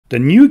The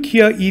new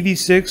Kia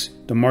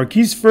EV6, the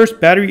marquee's first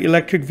battery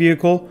electric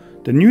vehicle,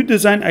 the new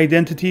design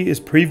identity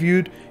is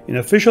previewed in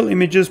official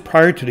images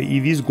prior to the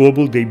EV's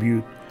global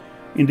debut.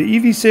 In the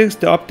EV6,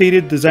 the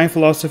updated design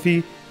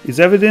philosophy is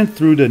evident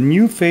through the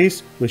new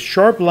face with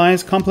sharp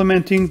lines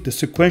complementing the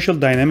sequential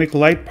dynamic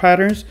light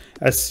patterns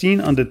as seen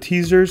on the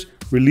teasers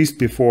released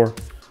before.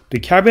 The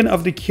cabin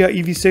of the Kia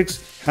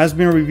EV6 has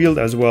been revealed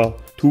as well,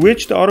 to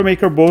which the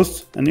automaker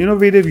boasts an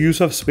innovative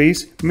use of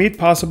space made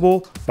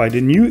possible by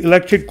the new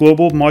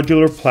Electric-Global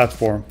Modular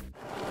Platform.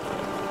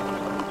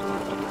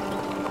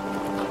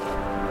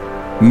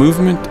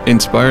 Movement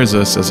inspires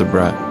us as a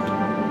brand.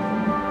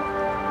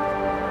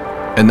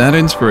 And that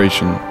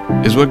inspiration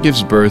is what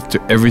gives birth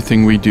to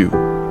everything we do.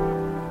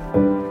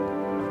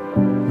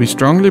 We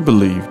strongly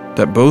believe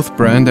that both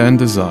brand and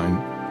design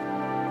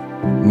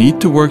need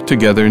to work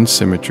together in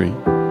symmetry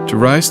to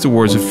rise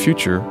towards a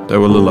future that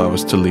will allow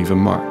us to leave a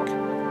mark.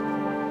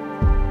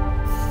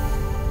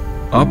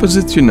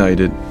 Opposites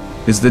United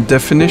is the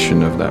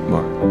definition of that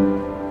mark.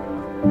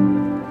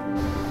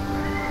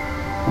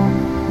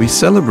 We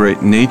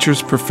celebrate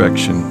nature's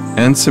perfection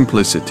and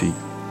simplicity,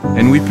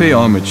 and we pay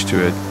homage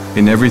to it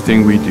in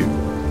everything we do.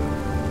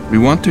 We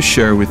want to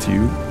share with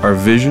you our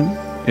vision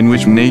in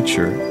which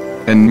nature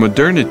and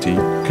modernity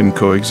can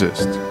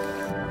coexist.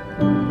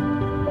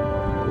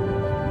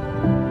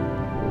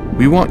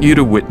 We want you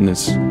to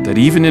witness that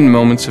even in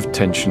moments of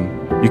tension,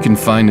 you can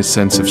find a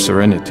sense of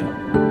serenity.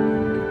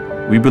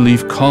 We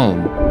believe calm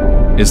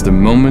is the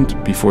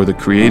moment before the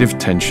creative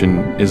tension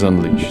is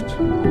unleashed.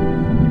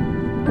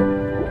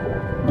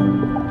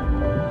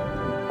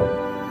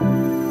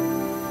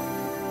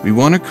 We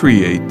want to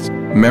create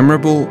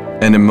memorable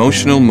and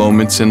emotional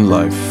moments in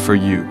life for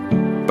you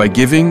by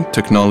giving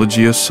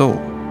technology a soul.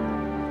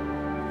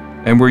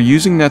 And we're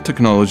using that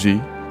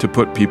technology to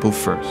put people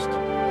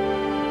first.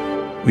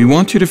 We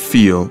want you to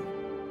feel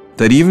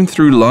that even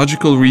through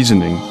logical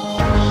reasoning,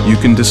 you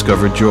can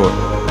discover joy.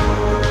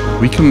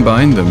 We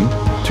combine them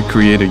to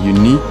create a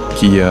unique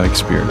Kia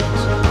experience.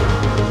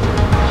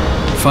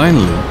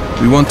 Finally,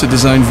 we want to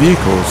design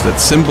vehicles that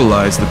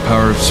symbolize the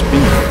power of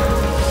speed.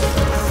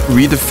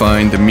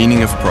 Redefine the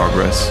meaning of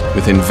progress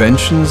with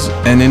inventions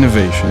and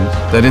innovations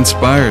that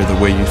inspire the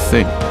way you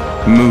think,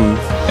 move,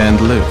 and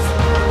live.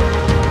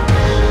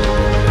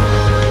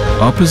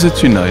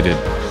 Opposites United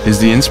is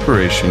the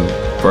inspiration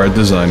for our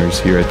designers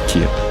here at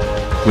Kia.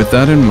 With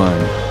that in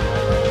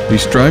mind, we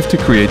strive to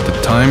create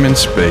the time and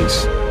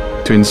space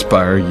to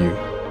inspire you.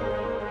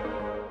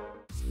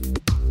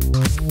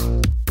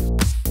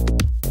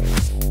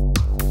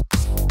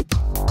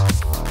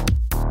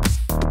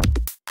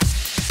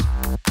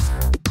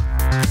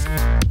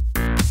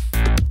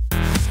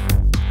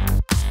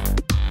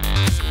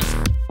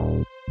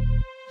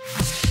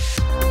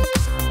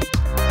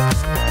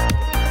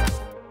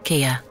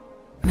 Kia,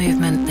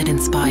 movement that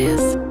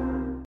inspires.